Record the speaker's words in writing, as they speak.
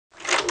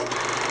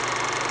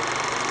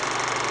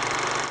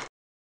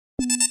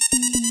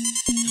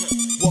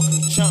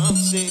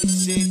City,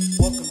 city.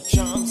 Welcome to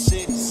Charm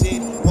City, city.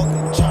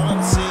 Welcome to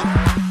Charm City.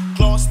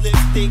 Gloss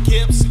lipstick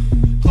hips.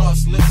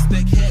 Gloss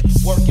lipstick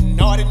hips. Working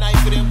hard at night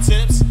for them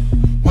tips.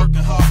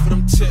 Working hard for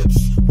them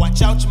tips.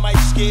 Watch out, you might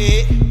just get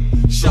hit.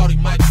 Shawty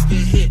might just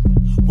get hit.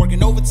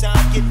 Working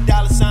overtime, getting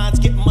dollar signs,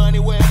 getting money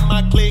where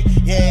my click.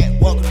 Yeah,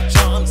 welcome to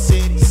Charm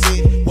City,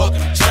 city.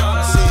 Welcome to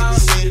Charm City,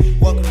 city.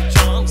 Welcome to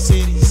Charm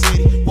City,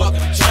 city.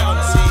 Welcome to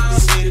Charm City,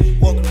 city.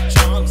 Welcome to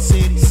Charm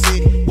City,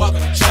 city.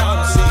 Welcome to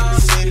Charm City,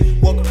 city.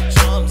 Welcome to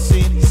Charm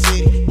City,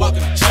 city.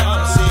 Welcome to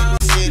Charm City,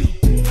 city.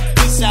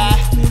 East side,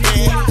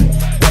 yeah.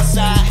 West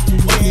side,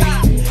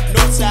 yeah.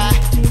 North side,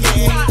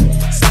 yeah.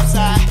 South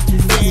side,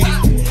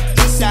 yeah.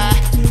 East side,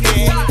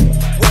 yeah.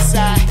 West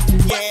side,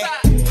 yeah.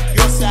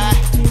 Your side,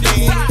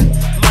 yeah.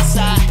 My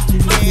side,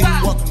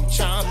 yeah. Welcome to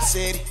Charm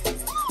City.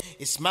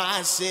 It's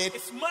my city.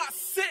 It's my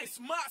city. It's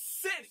my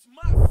city. It's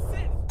my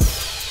city.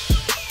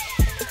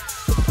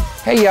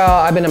 Hey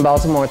y'all, I've been in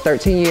Baltimore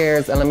 13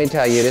 years, and let me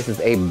tell you, this is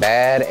a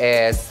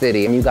badass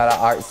city. You got an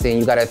art scene,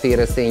 you got a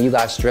theater scene, you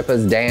got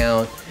strippers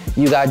down,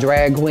 you got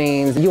drag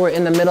queens. You are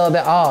in the middle of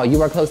it all.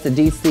 You are close to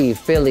DC,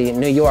 Philly,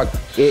 New York.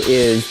 It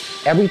is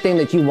everything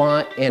that you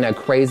want in a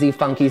crazy,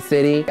 funky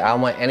city. I don't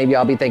want any of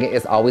y'all be thinking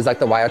it's always like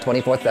The Wire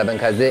 24/7,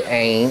 because it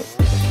ain't.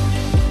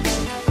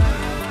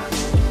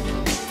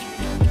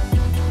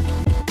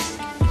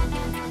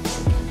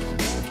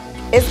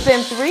 It's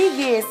been 3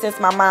 years since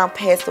my mom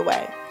passed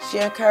away. She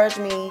encouraged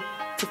me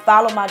to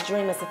follow my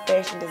dream as a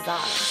fashion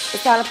designer.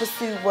 It's time to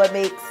pursue what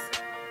makes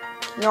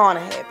Kiana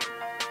happy.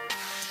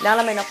 Now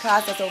I'm in the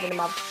process of opening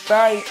my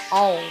very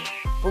own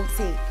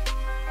boutique.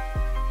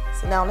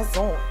 So now it's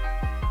on.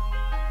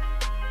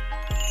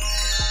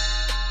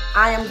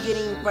 I am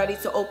getting ready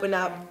to open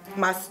up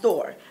my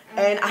store.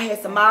 And I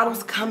had some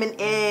models coming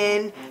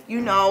in.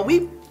 You know,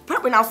 we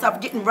prepping ourselves,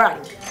 getting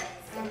ready.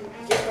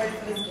 Get ready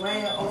for this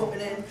grand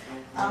opening.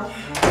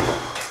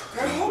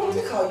 Girl, hold on,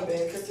 let me call you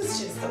back, because this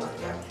shit is still like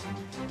that.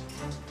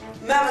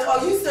 Mama,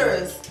 are you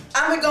serious?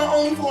 I'm gonna go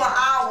only for an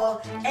hour,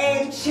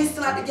 and she's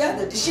still not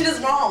together. The shit is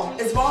wrong.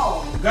 It's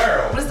wrong.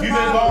 Girl, you've been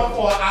going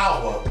for an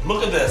hour.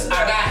 Look at this.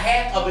 I got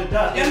half of it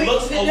done. It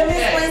looks okay. Let me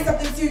explain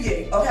something to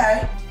you,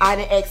 okay? I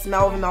done asked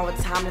Melvin over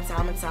time and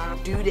time and time.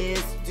 Do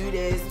this, do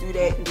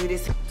that, and do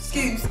this.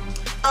 Excuse.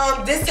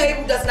 This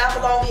table does not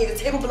belong here. The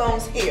table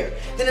belongs here.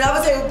 Then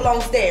another table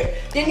belongs there.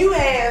 Then you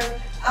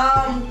have,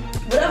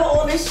 whatever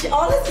all this shit,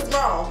 all this is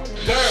wrong.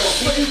 Girl,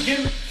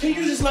 can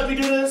you just let me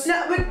do this?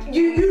 No, but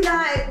you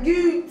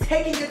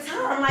taking your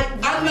time, like.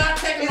 I'm not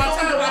taking my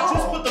time, I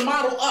just put the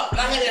model up,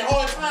 and I had a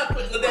hard time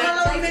putting the damn.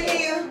 How long you been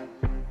here?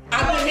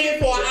 I've been here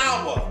for an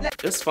hour.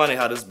 It's funny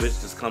how this bitch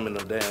just come in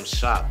the damn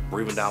shop,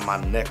 breathing down my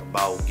neck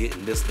about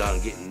getting this done,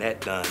 getting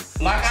that done.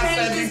 Like I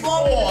said before,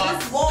 I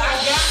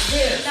got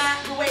this.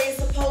 Not the way it's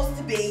supposed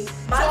to be.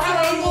 So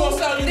how are you gonna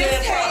sell these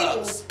damn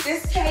products?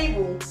 This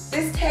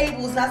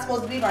table is not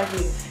supposed to be right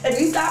here. If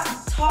you stop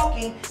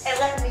talking and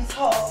let me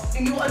talk,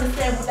 do you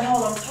understand what the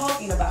hell I'm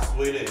talking about?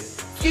 Sweetie.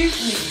 Excuse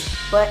me.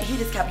 But he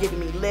just kept giving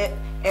me lip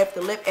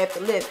after lip after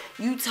lip.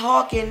 You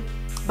talking,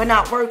 but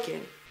not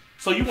working.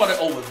 So you want it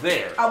over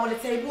there? I want a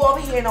table over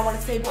here and I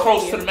want a table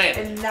close over here. To the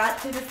mannequin. And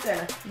not to the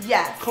center.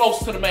 Yes.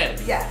 Close to the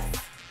mannequin. Yes.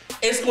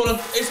 It's gonna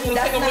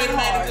take away the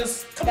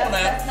mannequins. Come on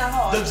now. That's not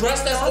hard. The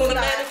dress that's on the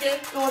mannequin?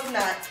 No, it's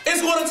not.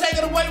 It's gonna take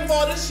it away with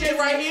all this shit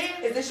right here.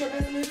 Is this your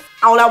business?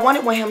 All I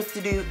wanted with him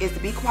to do is to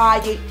be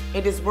quiet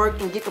and just work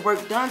and get the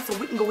work done so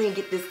we can go ahead and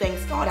get this thing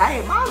started. I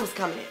had models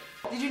coming in.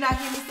 Did you not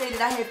hear me say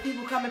that I had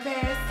people coming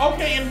past?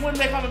 Okay, and when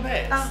they coming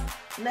past?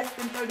 Less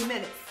than 30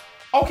 minutes.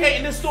 Okay,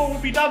 and this store will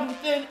be done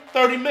within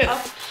 30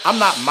 minutes. I'm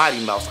not Mighty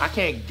Mouse. I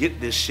can't get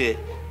this shit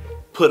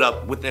put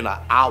up within an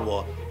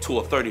hour to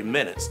a 30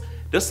 minutes.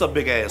 This is a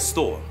big ass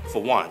store,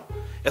 for one.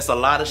 It's a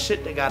lot of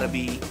shit that gotta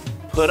be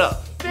put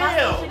up. My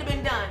store should have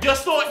been done. Your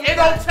store, it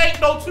don't take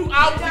no 2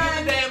 hours to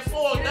get the damn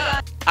store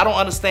done. I don't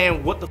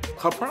understand what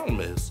her problem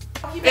is.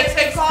 It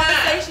takes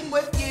conversation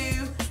with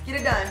you.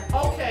 Get it done.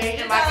 Okay,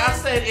 and like I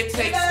said, it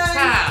takes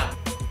time.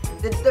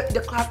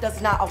 The clock does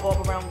not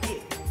revolve around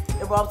you.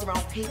 It revolves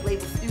around Pink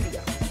Label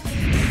Studio.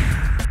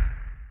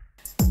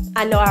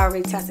 I know I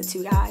already tested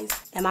 2 guys.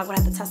 Am I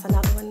gonna have to test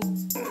another one?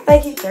 I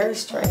think he's very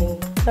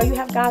strange. So you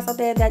have guys out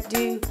there that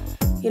do,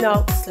 you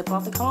know, slip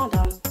off the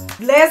condom.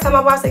 Last time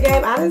I watched the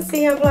game, I didn't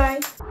see him play.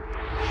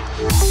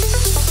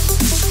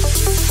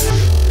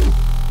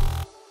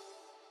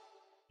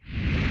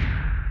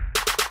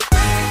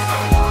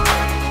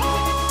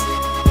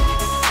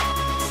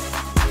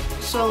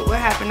 So what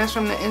happened? That's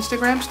from the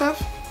Instagram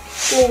stuff?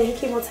 Yeah, he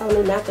keep on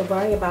telling me not to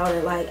worry about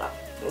it.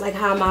 Like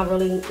how am I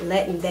really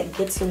letting that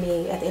get to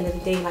me at the end of the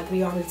day? Like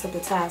we already took the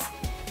test,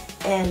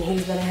 and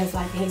he's been in his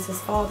life, and he's his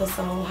father.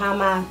 So how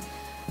am I?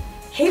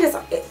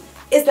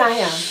 It's not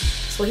him.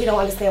 So he don't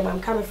understand where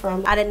I'm coming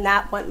from. I did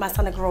not want my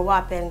son to grow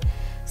up and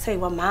say,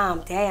 well,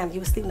 Mom, damn, you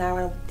was sleeping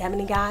around that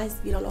many guys.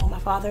 You don't know who my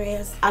father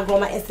is. I go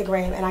on my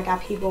Instagram and I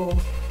got people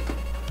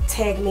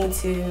tag me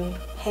to,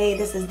 hey,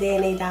 this is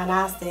DNA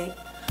diagnostic.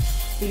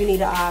 Do you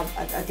need a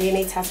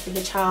DNA test for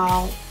your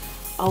child?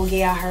 Oh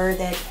yeah, I heard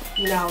that,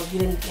 you know, you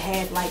didn't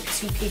have like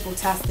 2 people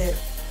tested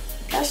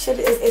that shit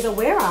is a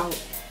wear out.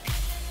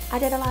 I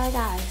did a lot of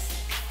guys.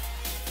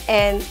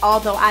 And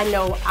although I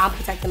know I'm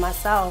protecting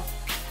myself,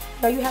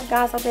 you know, you have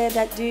guys out there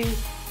that do,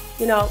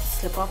 you know,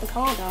 slip off a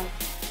condom.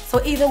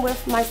 So even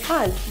with my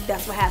son,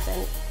 that's what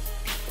happened.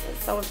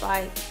 So it's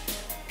like,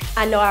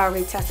 I know I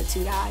already tested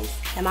 2 guys.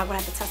 Am I gonna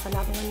have to test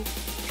another one?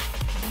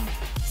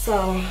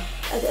 So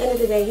at the end of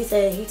the day, he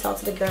said he talked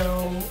to the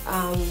girl.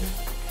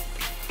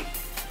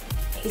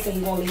 He said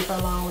he won't leave her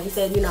alone. He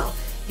said, you know,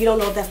 you don't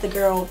know if that's the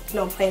girl, you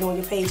know, playing on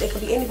your page. It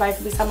could be anybody. It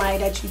could be somebody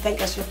that you think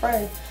that's your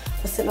friend,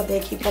 but sitting up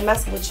there keeping on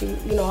messing with you,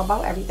 you know,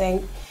 about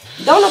everything.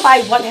 Don't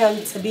nobody want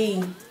him to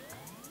be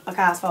a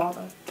guy's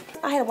father.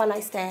 I had a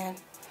one-night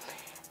stand,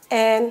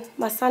 and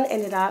my son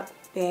ended up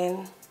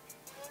being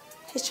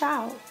his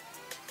child.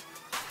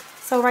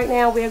 So right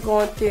now we're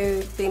going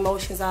through the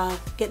emotions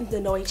of getting to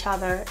know each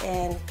other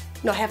and,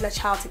 you know, having a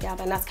child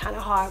together, and that's kind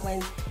of hard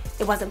when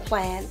it wasn't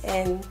planned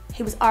and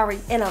he was already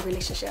in a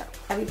relationship.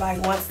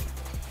 Everybody wants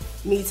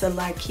me to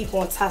like keep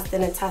on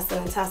testing and testing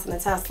and testing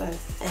and testing,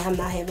 and I'm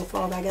not having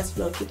fun, but I guess,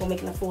 you know, keep on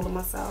making a fool of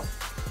myself.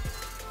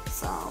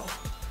 So,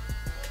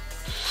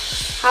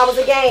 how was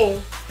the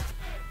game?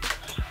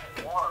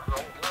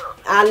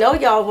 I know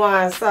y'all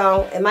won,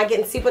 so am I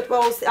getting super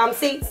row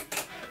seats?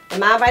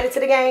 Am I invited to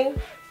the game?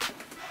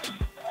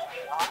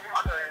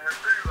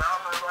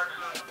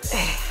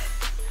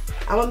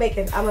 I'm gonna make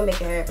it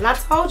happen. I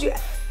told you,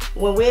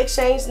 when we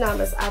exchanged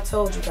numbers, I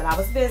told you that I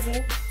was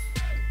busy,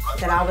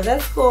 that I was in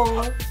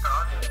school.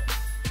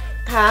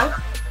 Huh?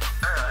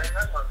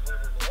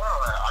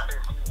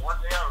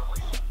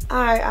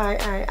 All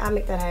right. I'll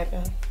make that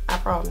happen. I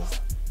promise.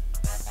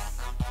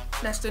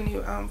 That's the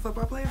new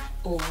football player?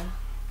 Yeah.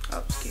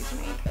 Oh, excuse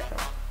me.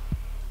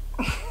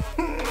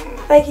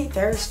 I think he's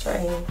third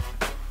string.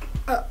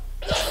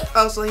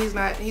 Oh, so he's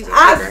a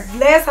kicker.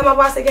 Last time I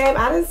watched the game,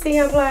 I didn't see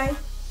him play.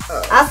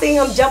 I seen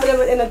him jumping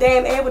in the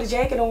damn air with a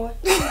jacket on.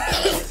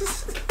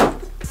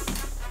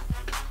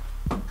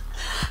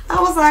 I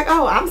was like,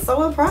 oh, I'm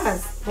so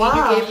impressed.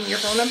 Wow. You gave him your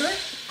phone number?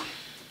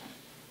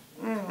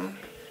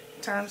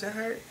 Times it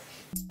hurt.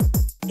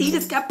 He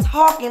just kept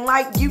talking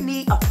like you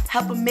need a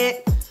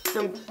peppermint,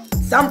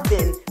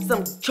 something,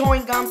 some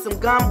chewing gum, some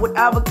gum,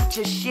 whatever.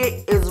 Your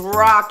shit is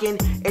rocking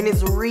and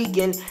it's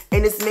reeking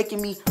and it's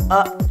making me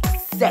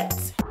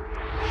upset.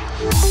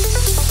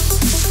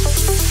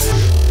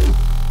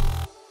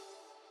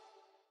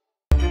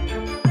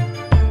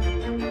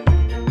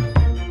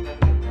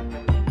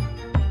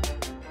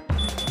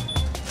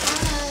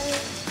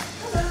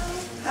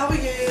 How are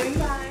you?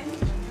 Fine.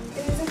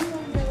 Is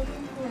anyone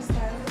looking for a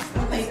stylist? I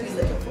may be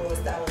looking for a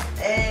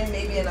stylist and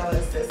maybe another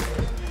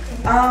assistant.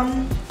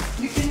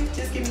 You can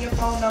just give me your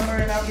phone number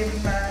and I'll give you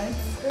mine.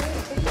 Great,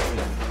 thank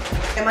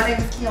you. And my name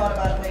is Kiana,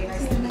 by the way.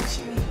 Nice to meet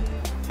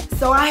you.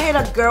 So I had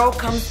a girl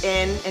comes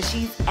in and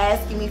she's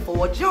asking me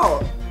for a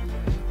job.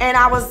 And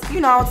I was, you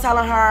know,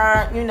 telling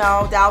her, you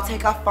know, that I'll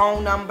take her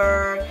phone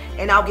number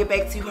and I'll get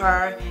back to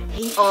her.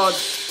 He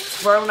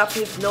twirling up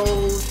his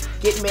nose,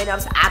 getting mad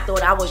up. I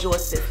thought I was your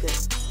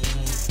assistant.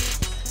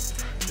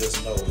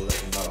 Just know, let me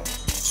know.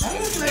 I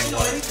don't let you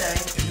know anything.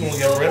 If you want to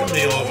get rid of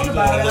me or if you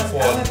want to look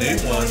for a new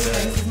one, then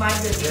this is my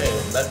business.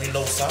 yeah, let me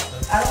know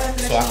something. I don't have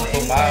to So I can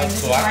put mine,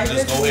 so I can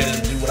just go ahead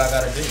and do what I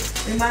gotta do.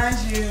 Remind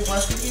you,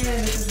 once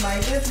again, this is my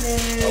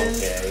business.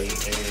 Okay,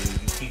 and you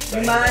keep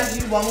saying Remind that.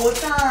 you one more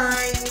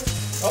time.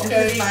 Okay,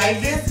 This is my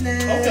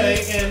business.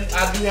 Okay, and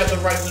I do have the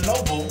right to know,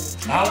 boo.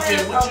 I don't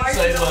care what you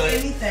say, but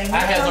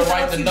I have the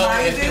right to know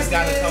if it's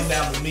gotta come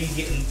down to me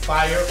getting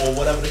fired or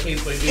whatever the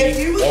case may be. If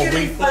you was or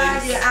getting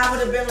fired, replaced. I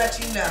would have been let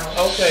you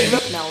know. Okay.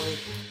 No,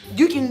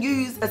 you can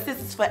use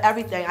assistants for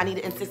everything. I need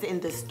an assistant in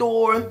the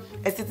store,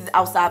 assistants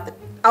outside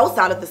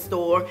of the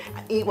store.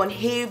 I need one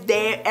here,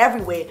 there,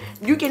 everywhere.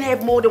 You can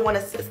have more than one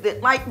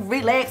assistant. Like,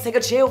 relax, take a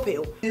chill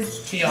pill.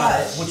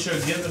 Kiana, what you're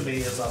giving me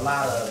is a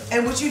lot of.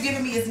 And what you're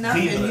giving me is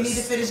nothing. Divas. You need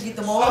to finish, get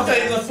the walls.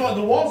 Okay,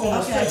 the walls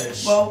almost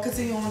finished. Well,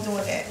 continue on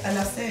doing that. And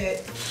I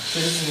said.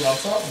 See, this is what I'm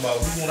talking about.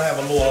 We want to have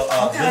a little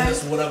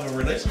business, whatever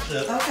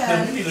relationship.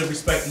 Then we need to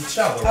respect each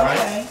other,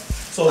 right?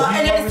 So if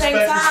you want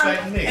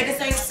respect me. At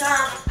the same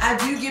time, I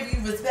do give you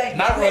respect.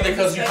 Not really,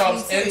 because you come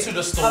into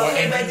the store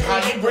and how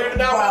you bring it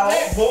down bro, like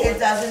that, boo. It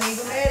doesn't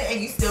even matter, and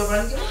you still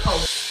running your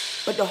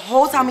mouth. But the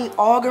whole time he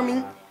arguing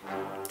me,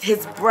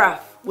 his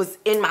breath was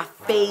in my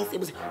face. It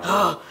was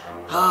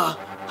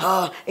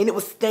and it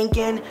was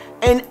stinking,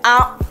 and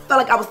I felt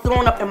like I was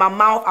throwing up in my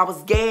mouth. I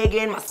was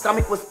gagging, my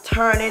stomach was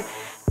turning,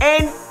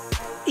 and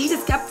he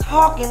just kept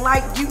talking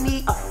like you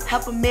need a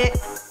peppermint,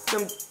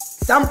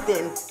 some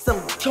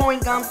chewing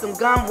gum, some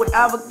gum,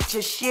 whatever.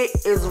 Your shit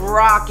is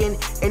rocking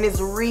and it's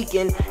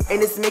reeking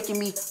and it's making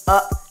me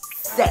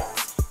upset.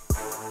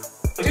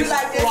 You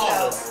like this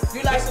though?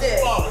 You like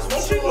this?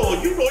 What you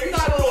doing? You know you're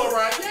not doing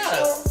right.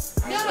 Yes.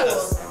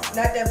 Yes.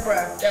 Not that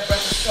breath. That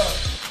breath is strong.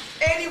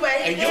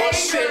 Anyway, and hey your girl,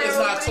 shit is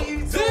not so.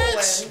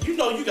 Bitch, you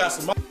know you got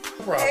some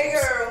problems. Hey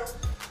girl.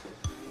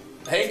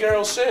 Hey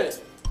girl,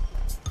 shit.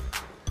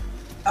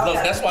 Okay. Look,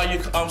 that's why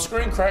you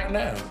screen crack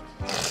now.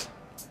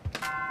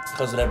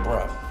 Because of that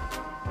breath.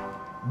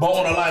 But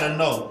on a lighter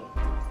note,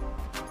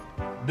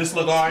 This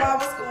look alright? Wow,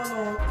 what's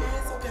going on? Yeah,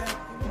 it's okay.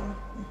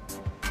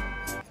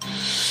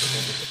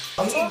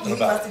 I'm talking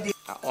about.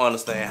 I don't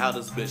understand how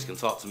this bitch can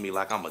talk to me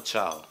like I'm a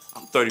child.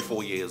 I'm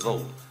 34 years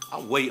old.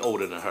 I'm way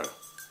older than her.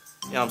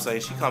 You know what I'm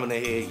saying? She coming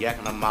in here,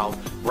 yakking her mouth,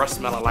 breath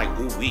smelling like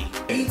woo-wee.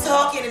 You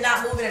talking and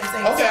not moving at the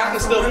same time. Okay, I can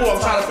still move.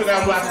 I'm trying to figure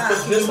out where I can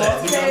put this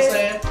at. You know what I'm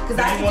saying? Because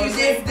I can do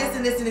this,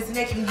 and this, and this, and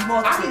that. Can you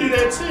multiply? I can do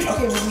that too.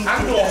 Okay, well, I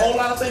can do a whole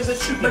lot of things that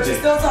you can do. But you're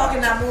still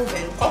talking, not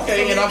moving.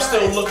 Okay, and I'm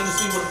still looking to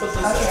see where to put this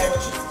at.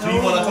 Do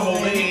you want to come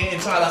over here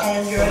and try to...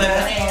 And you're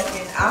not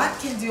talking. I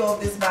can do all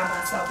this by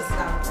myself. It's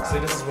not a problem. See,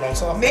 this is what I'm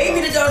talking about.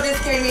 Maybe the dog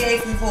just came in and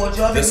asked me for a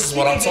job. This is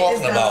what I'm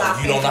talking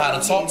about. You don't know how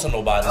to talk to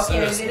nobody, seriously.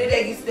 Okay, at the end of the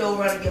day, you still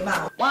running your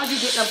mouth. Why are you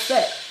getting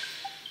upset?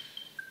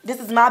 This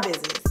is my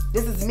business.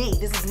 This is me.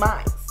 This is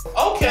mine.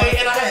 Okay,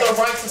 and I have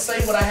the right to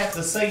say what I have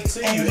to say to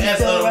you as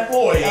an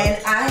employer.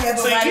 And I have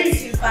a right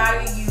to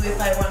fire you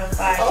if I want to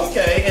fire you.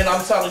 Okay, and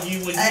I'm telling you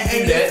when you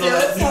do that to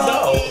let me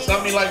know.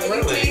 I mean, like,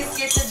 really. Please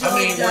get the job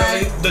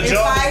really, the in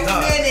job 5 is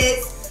done.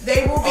 minutes,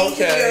 they will be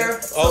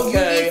here. So you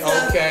need to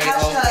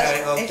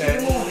hush and keep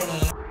it moving.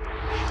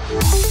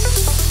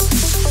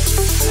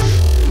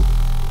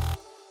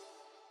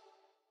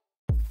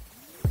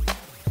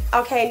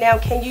 Okay, now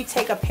can you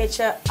take a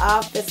picture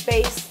of the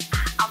space?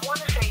 I want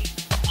to say,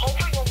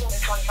 hopefully we'll move to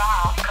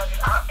 25 because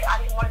I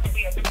didn't want it to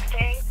be a big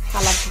thing.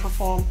 I like to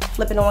perform,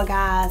 flipping on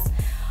guys,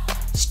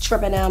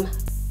 stripping them,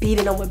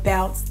 beating them with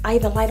belts. I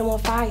even light them on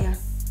fire.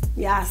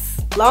 Yes.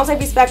 As long as they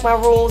respect my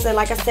rules, and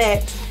like I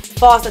said, as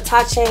far as the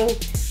touching,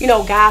 you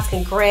know, guys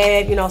can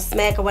grab, you know,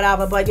 smack or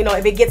whatever, but you know,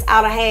 if it gets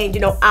out of hand, you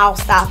know, I'll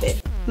stop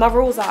it. My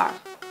rules are,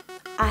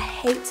 I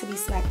hate to be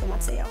smacked on my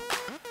tail.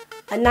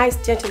 A nice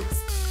gentle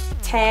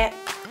tap,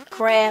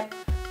 grab,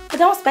 but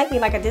don't spank me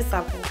like I did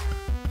something.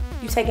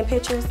 You taking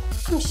pictures?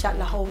 I'm shutting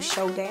the whole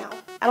show down.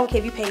 I don't care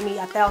if you pay me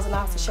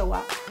 $1,000 to show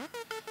up.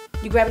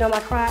 You grab it on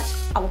my crotch,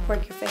 I will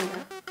break your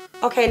finger.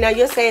 Okay, now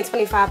you're saying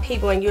 25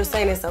 people and you're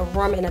saying it's a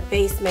room in a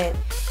basement.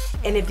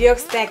 And if you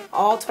expect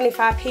all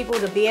 25 people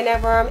to be in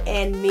that room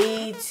and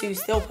me to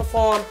still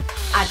perform,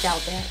 I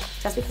doubt that.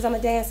 Just because I'm a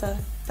dancer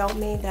don't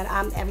mean that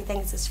everything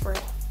is just free.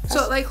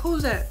 So, like,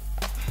 who's that?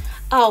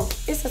 Oh,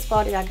 it's this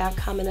party I got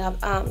coming up.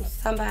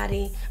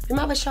 Somebody,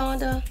 remember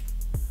Shonda?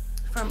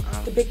 From,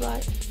 the big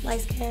light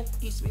skin?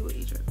 Used to be with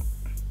Egypt.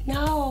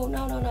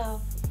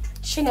 No.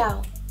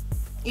 Chanel.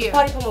 Yeah.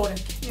 Party promoter.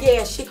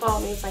 Yeah, she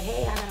called me. It's like,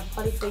 hey, I got a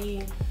party for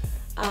you.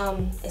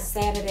 It's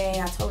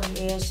Saturday. I told her,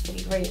 yeah, she'll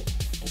be great.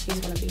 And she's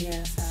gonna be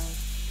there, so.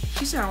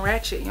 She sound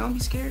ratchet. You don't be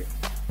scared?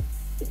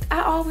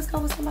 I always go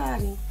with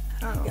somebody.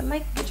 Oh. Yeah,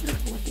 get you to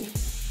go with me.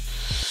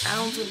 I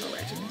don't do no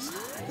ratchetness.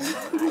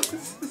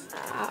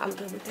 I'm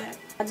good with that.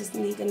 I just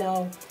need to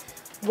know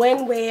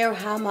when, where,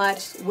 how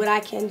much, what I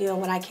can do and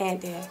what I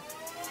can't do.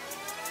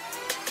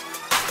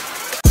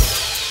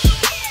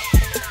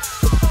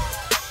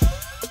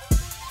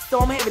 So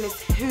I'm having this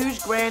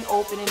huge grand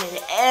opening and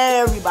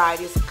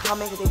everybody is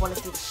coming because they want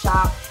to see the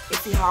shop and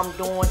see how I'm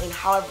doing and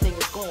how everything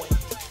is going.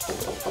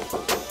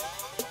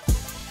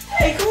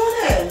 Hey, come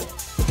on in.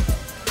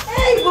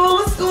 Hey, boo,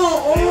 what's going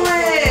on?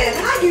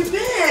 How you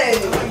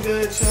been? I'm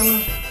good,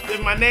 chillin'.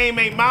 If my name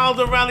ain't Miles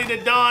O'Reilly, the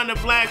Dawn, the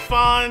Black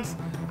Fawns,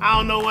 I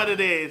don't know what it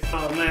is.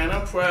 Oh man,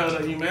 I'm proud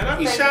of you, man. I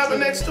be shopping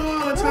next door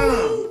all the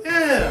time.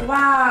 Yeah.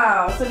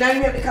 Wow. So now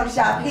you have to come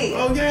shop here.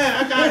 Oh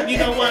yeah, I got. You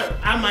know what?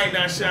 I might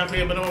not shop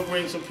here, but I'm gonna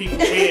bring some people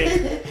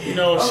here. You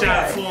know,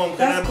 shop for them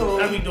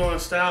because I be doing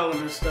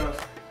styling and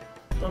stuff.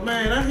 But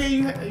man, I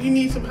hear you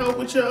need some help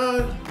with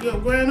your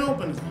grand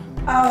opening.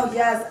 Oh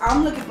yes,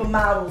 I'm looking for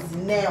models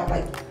now,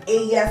 like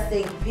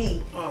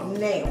ASAP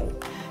now.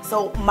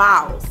 So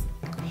Miles,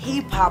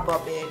 he pop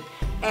up in,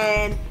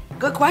 and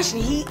good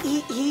question. He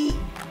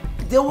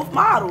deal with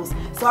models.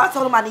 So I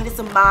told him I needed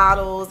some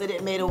models. It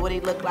didn't matter what they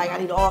look like. I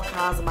need all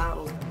kinds of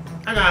models.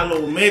 I got a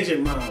little midget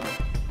model.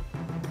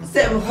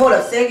 Hold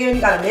up, say again.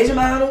 You got a midget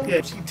model?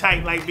 Yeah, she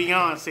tight like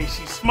Beyonce.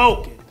 She's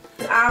smoking.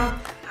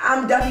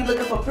 I'm definitely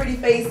looking for pretty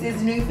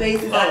faces, new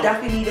faces. I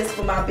definitely need this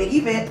for my big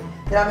event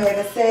that I'm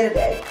having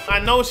Saturday. I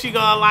know she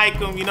gonna like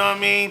them, you know what I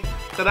mean?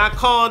 Cause I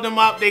called them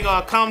up, they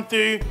gonna come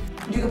through.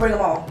 You can bring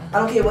them all. I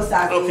don't care what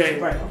size you can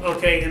bring them.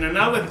 Okay, and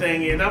another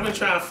thing is I've been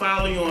trying to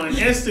follow you on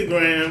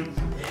Instagram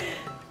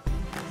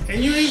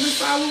and you ain't even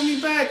follow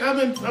me back. I've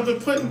been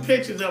putting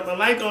pictures up. I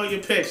like all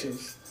your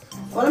pictures.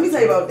 Well, let me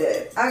tell you about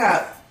that. I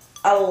got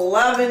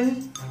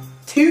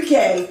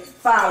 2K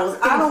followers.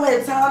 I don't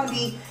have time to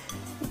be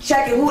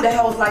checking who the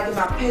hell's liking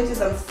my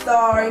pictures. I'm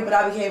sorry, but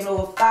I became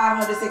over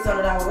 $500,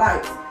 $600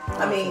 likes.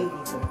 I mean,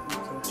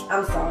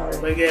 I'm sorry.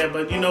 But yeah,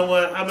 but you know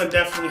what? I'm gonna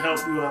definitely help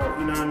you out.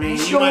 You know what I mean? You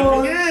sure?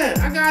 might be, yeah,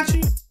 I got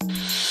you.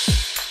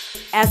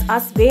 As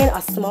us being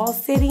a small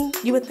city,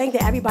 you would think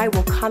that everybody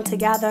will come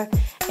together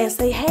and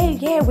say, hey,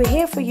 yeah, we're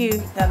here for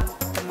you.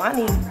 The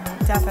money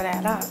doesn't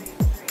add up.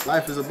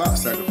 Life is about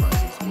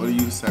sacrifices. What are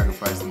you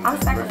sacrificing? I'm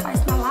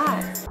sacrificing my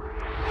life.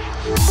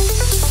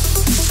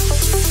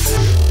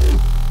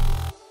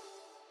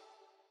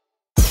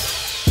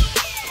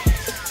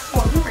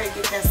 Well, you ready to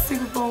get that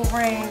Super Bowl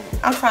ring?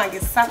 I'm trying to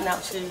get something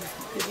out you.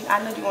 I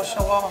know you're going to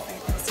show off at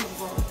the Super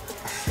Bowl.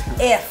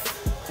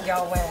 if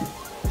y'all win.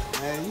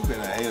 Man, you been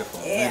a hater for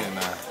a minute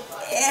now.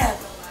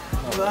 If.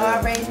 You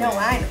already know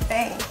I ain't a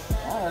fan.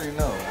 I already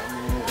know. I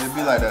mean, it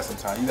be like that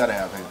sometimes. You gotta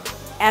have haters.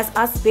 As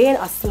us being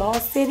a small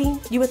city,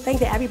 you would think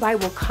that everybody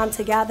will come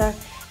together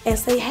and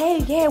say, hey,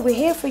 yeah, we're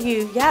here for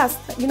you. Yes,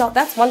 you know,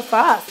 that's one for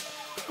us.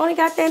 Only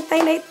goddamn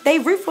thing they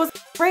root for is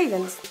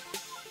Ravens.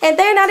 And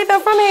they're not even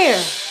from here.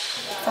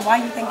 So why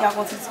you think y'all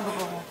going to the Super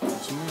Bowl?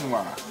 What you mean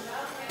why?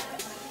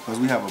 Because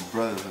we have a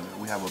brotherhood.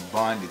 We have a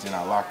bondage in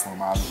our locker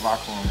room. Our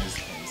locker room is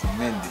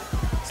mended.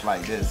 It's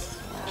like this.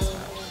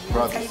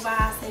 Brothers. Tell you why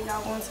I say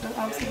y'all going to the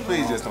Super Bowl?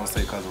 Please just don't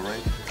say because of Ray.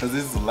 Because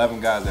this is 11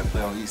 guys that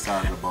play on each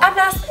side of the ball. I'm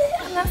not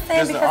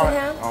saying because of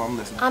him. Oh, I'm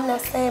listening. I'm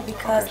not saying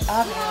because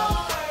of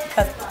him.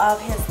 Because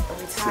of his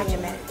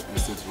retirement. The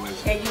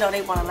situation. And you know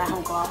they want to let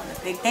him go out.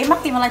 They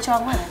might even let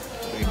y'all win.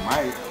 They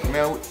might.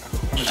 Man, let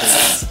me tell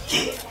you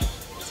something.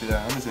 See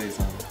that? Let me tell you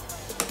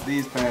something.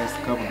 These past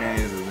couple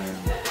games have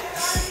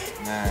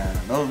been,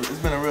 man, it's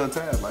been a real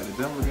task. Like the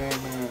Denver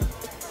game, man,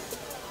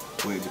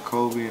 with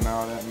Jacoby and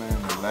all that,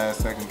 man, the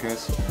last second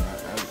catch,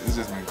 man, it's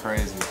just been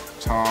crazy.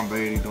 Tom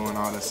Brady doing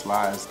all the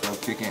slide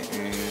stuff, kicking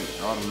edge,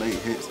 all the late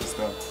hits and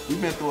stuff. We've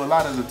been through a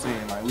lot as a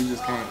team. Like we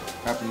just can't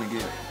happen to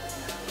get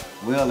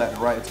well at the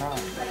right time.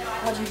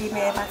 Would you be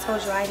mad if I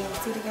told you I didn't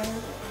even see the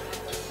game?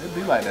 It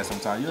be like that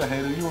sometimes. You're a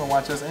hater. You won't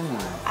watch us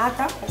anyway. I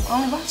don't.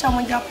 Only watch y'all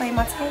when y'all play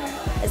my team.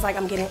 It's like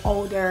I'm getting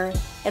older,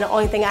 and the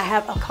only thing I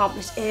have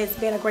accomplished is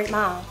being a great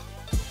mom.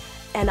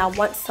 And I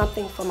want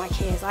something for my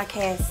kids. I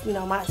can't, you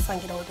know, my son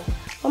get older.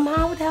 Well,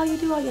 Mom, what the hell you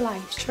do all your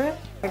life? Trip?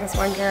 This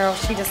one girl,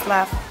 she just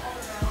left,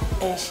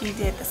 and she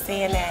did the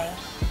CNA.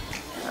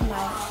 And I'm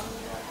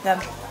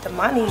like, the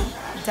money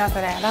doesn't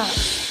add up.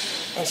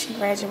 And she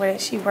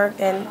graduated, she worked,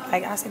 and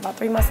like I said, about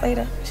 3 months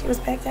later, she was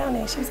back down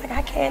there. She was like,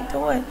 I can't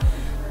do it.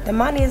 The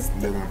money is...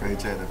 Living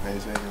paycheck to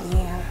paycheck?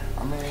 Yeah.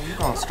 I mean, you're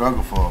going to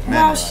struggle for a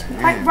minute.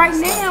 Well, right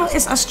now,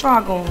 it's a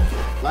struggle.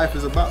 Life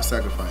is about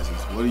sacrifices.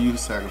 What are you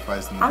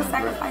sacrificing to I'm be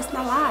sacrificing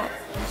great? a lot.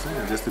 I'm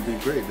saying, just to be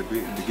great, to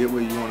get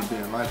where you want to be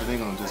in life, it ain't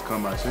going to just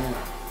come by chance.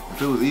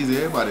 If it was easy,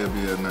 everybody would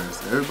be a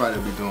nurse. Everybody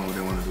would be doing what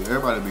they want to do.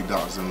 Everybody would be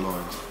doctors and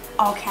lawyers.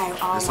 Okay,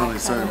 There's only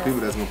certain people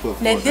that's going to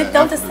put now, forth that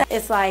effort.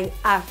 It's like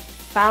I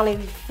finally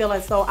feel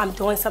as though I'm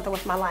doing something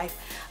with my life.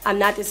 I'm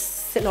not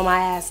just sitting on my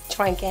ass,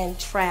 drinking,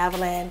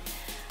 traveling.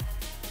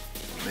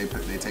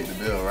 They take the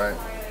bill, right?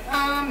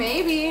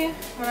 Maybe.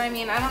 But I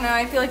mean, I don't know.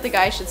 I feel like the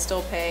guy should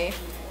still pay.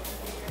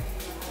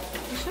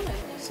 He should.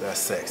 So that's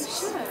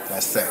sexist.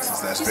 That's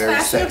sexist. That's She's very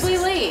fashionably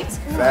sexist. late.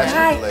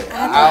 Fashionably late.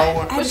 An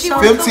hour, Was she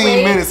worth 15 the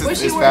wait? minutes Was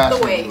she is worth the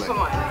fashionably wait? late. Come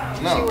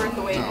on. No. Was she worth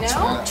the wait?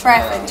 No?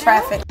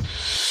 Traffic.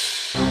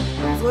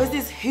 So it's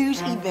this huge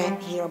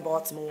event here in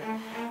Baltimore.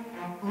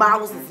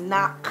 Models is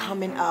not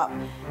coming up,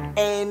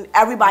 and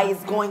everybody is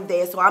going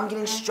there, so I'm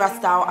getting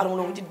stressed out. I don't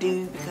know what to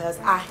do because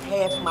I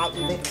have my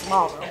event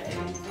tomorrow.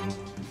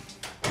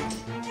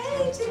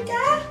 Hey,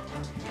 Chica.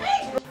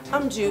 Hey.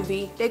 I'm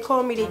Juvie. They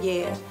call me the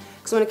year.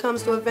 Because when it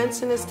comes to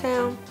events in this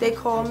town, they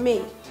call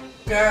me.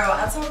 Girl,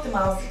 I talked to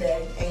Miles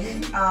today, and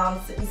he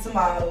sent me some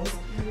models.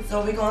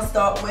 So we're gonna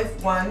start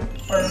with one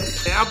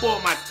first. I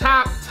bought my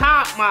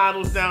top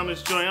models down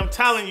this joint. I'm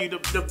telling you,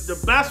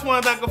 the best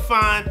ones I could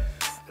find.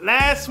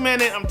 Last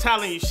minute, I'm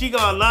telling you, she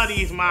gonna love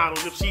these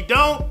models. If she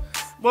don't,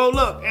 well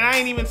look, and I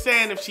ain't even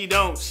saying if she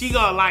don't, she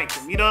gonna like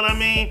them, you know what I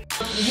mean?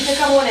 You can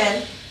come on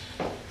in.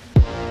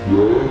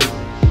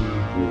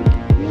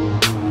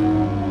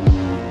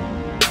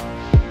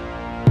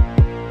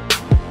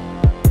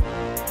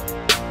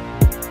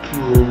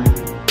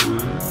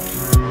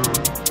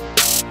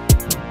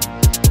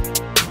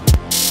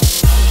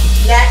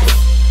 Next.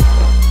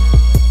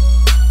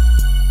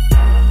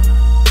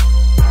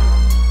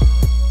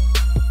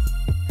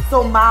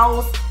 So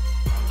Miles,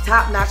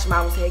 top-notch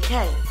Miles here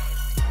came.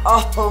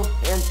 Oh,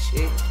 and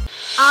shit.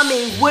 I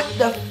mean, what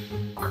the f?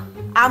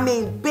 I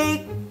mean,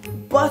 big,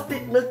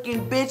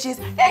 busted-looking bitches.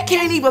 They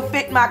can't even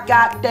fit my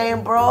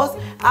goddamn bras.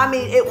 I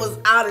mean, it was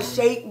out of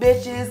shape,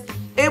 bitches.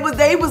 They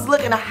was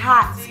looking a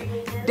hot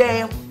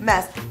damn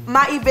mess.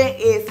 My event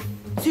is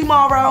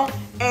tomorrow,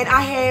 and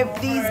I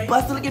have these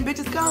busted-looking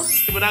bitches come.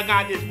 But I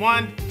got this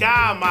one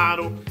guy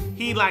model,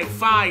 he like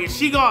fire.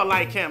 She gonna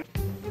like him.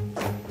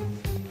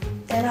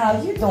 And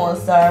how you doing,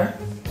 sir?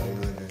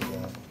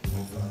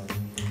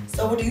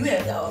 So what do you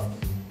have, dog?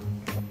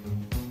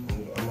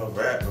 I'm a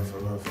rapper for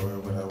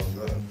real, but I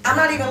was up. I'm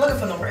not even looking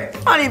for no rap.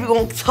 I'm not even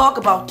gonna talk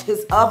about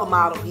this other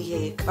model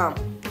he had come.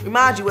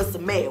 Remind you, it's a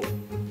male.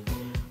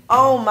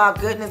 Oh my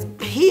goodness,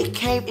 he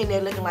came in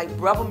there looking like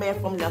Brother Man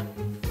from the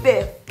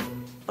 5th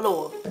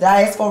floor. Did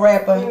I ask for a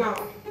rapper? No.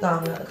 No,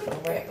 I'm not looking for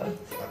a rapper.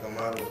 I can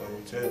model for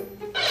you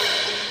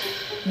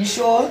too. You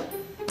sure?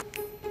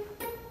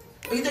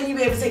 You think you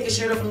be able to take your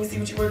shirt off and let me see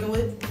what you're working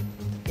with?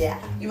 Yeah.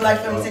 You would like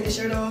for me to take your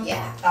shirt off?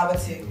 Yeah. I would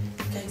too.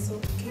 Okay, so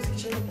can you take your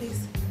shirt off,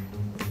 please?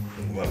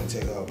 You want me to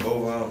take off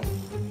both of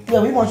them?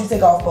 Yeah, we want you to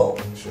take off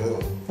both. Sure.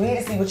 We need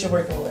to see what you're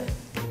working with.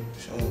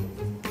 Sure.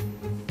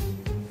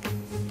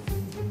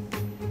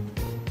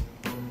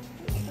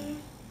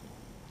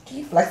 Can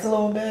you flex a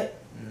little bit?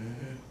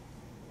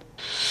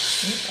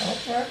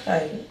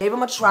 Okay. Gave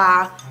him a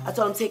try. I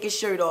told him take his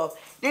shirt off.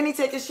 Then he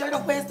take his shirt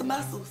off. Where's the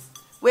muscles?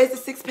 Where's the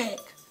six pack?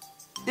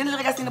 Then look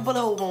like I seen a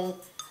bullet hole on.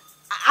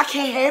 I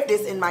can't have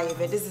this in my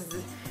event.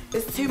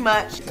 It's too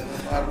much.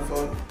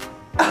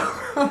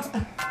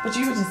 But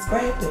you were just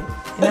rapping.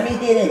 Let me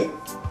hit it.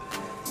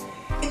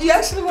 Did you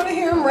actually want to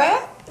hear him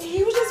rap?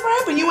 He was just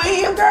rapping. You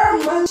ain't him,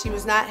 girl. She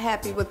was not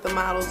happy with the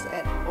models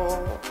at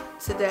all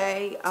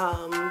today.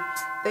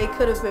 They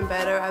could have been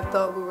better. I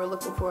thought we were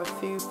looking for a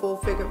few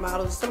full-figured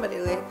models. Somebody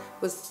that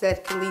could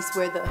at least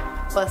wear the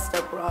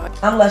bust-up bra.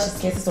 I'm Luscious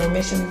Kisses, so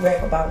make sure you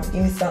rap about it.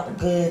 Give me something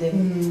good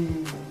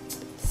and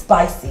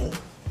spicy.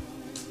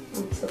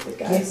 I'm took the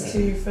guys to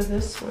you for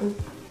this one.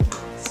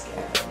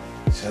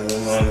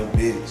 Chillin' on the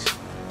beach.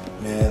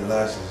 Man,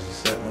 Luscious,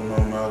 you sippin'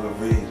 on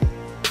margarita.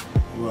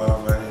 You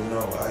already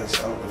know,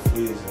 ice out the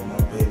freezer. My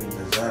baby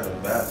deserve the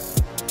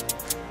best.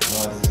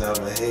 Mothers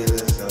ever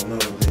haters, I know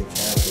they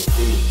can't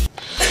compete.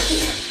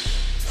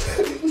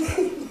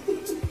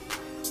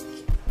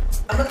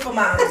 I'm looking for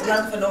models. I'm not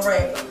looking for no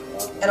rapper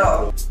at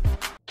all.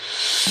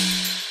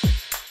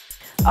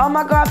 Oh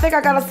my God, I think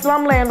I got a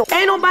slum landlord.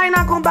 Ain't nobody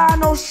not gonna buy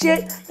no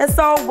shit that's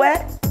all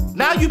wet.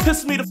 Now you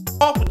pissing me the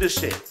off with this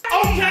shit.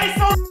 Okay,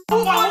 so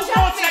who's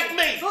gonna check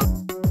me?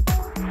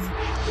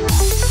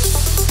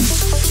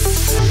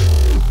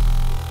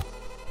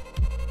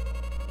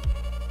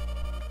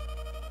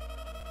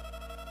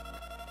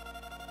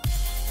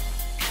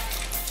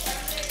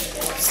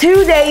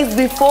 Two days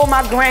before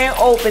my grand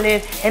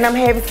opening, and I'm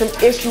having some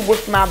issue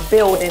with my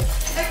building.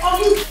 Oh,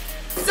 you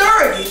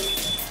serious?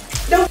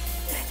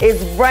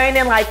 It's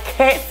raining like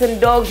cats and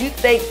dogs. You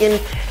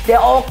thinking they're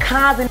all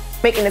kinds of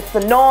making a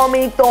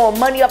tsunami, throwing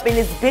money up in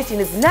this bitch,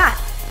 and it's not.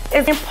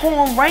 It's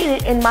pouring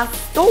raining in my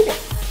store.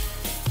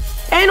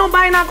 Ain't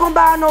nobody not gonna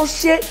buy no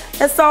shit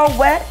that's all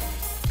wet.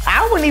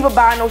 I wouldn't even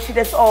buy no shit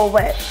that's all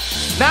wet.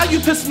 Now you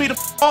pissing me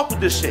the off with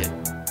this shit.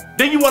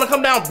 Then you wanna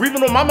come down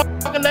breathing on my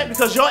motherfucking neck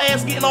because your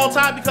ass getting all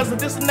tired because of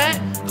this and that?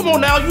 Come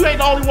on now, you ain't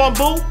the only one,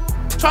 boo.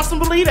 Trust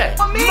and believe that.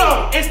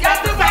 No, it's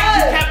not the fact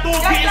you kept on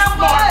being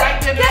smart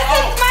right there. This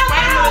is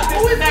my house.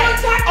 Who is gonna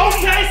check me?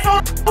 Okay, so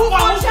who's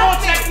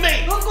gonna check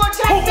me? Who's gonna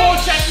check me? Who's gonna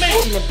check me?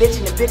 And a bitch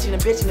and a bitch and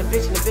a bitch and a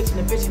bitch and a bitch and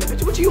a bitch and a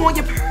bitch. What you on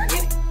your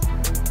period?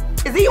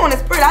 Is he on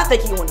his period? I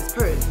think he on his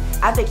period.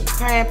 I think he's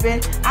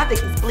cramping. I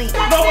think he's bleeding.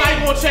 Nobody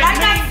gonna check me.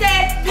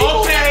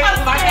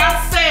 Like I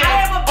said,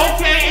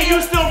 okay, and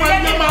you still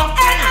running your mouth.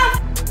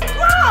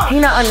 He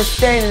not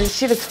understanding this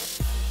shit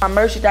is my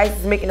merchandise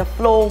is making the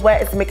floor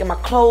wet, it's making my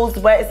clothes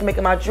wet, it's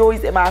making my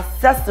jewelries and my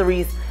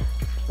accessories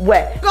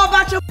wet. Go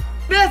about your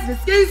business,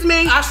 excuse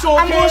me.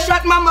 I'm gonna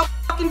shut my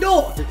motherfucking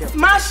door. It's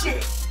my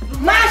shit.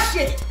 My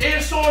shit.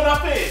 It's showing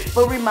up in.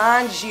 But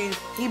remind you,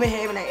 he been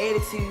having an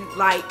attitude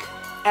like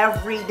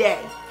every day.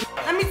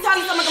 Let me tell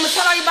you something, I'm gonna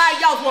tell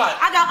everybody else. What?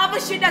 I got other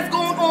shit that's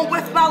going on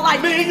with my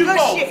life. Me and you Good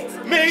both.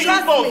 shit. Me and you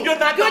Trust both. me. You're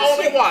not the Good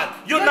only shit. one.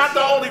 You're Good not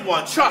the shit. only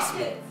one. Trust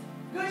me.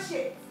 Good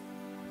shit.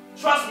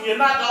 Trust me, you're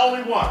not the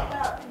only one.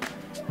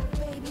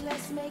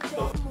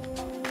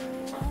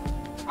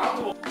 I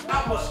don't know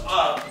how much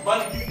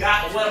money you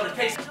got or whatever the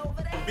case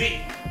may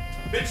be.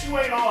 Bitch, you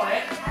ain't all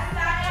that.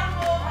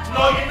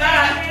 No, you're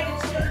not.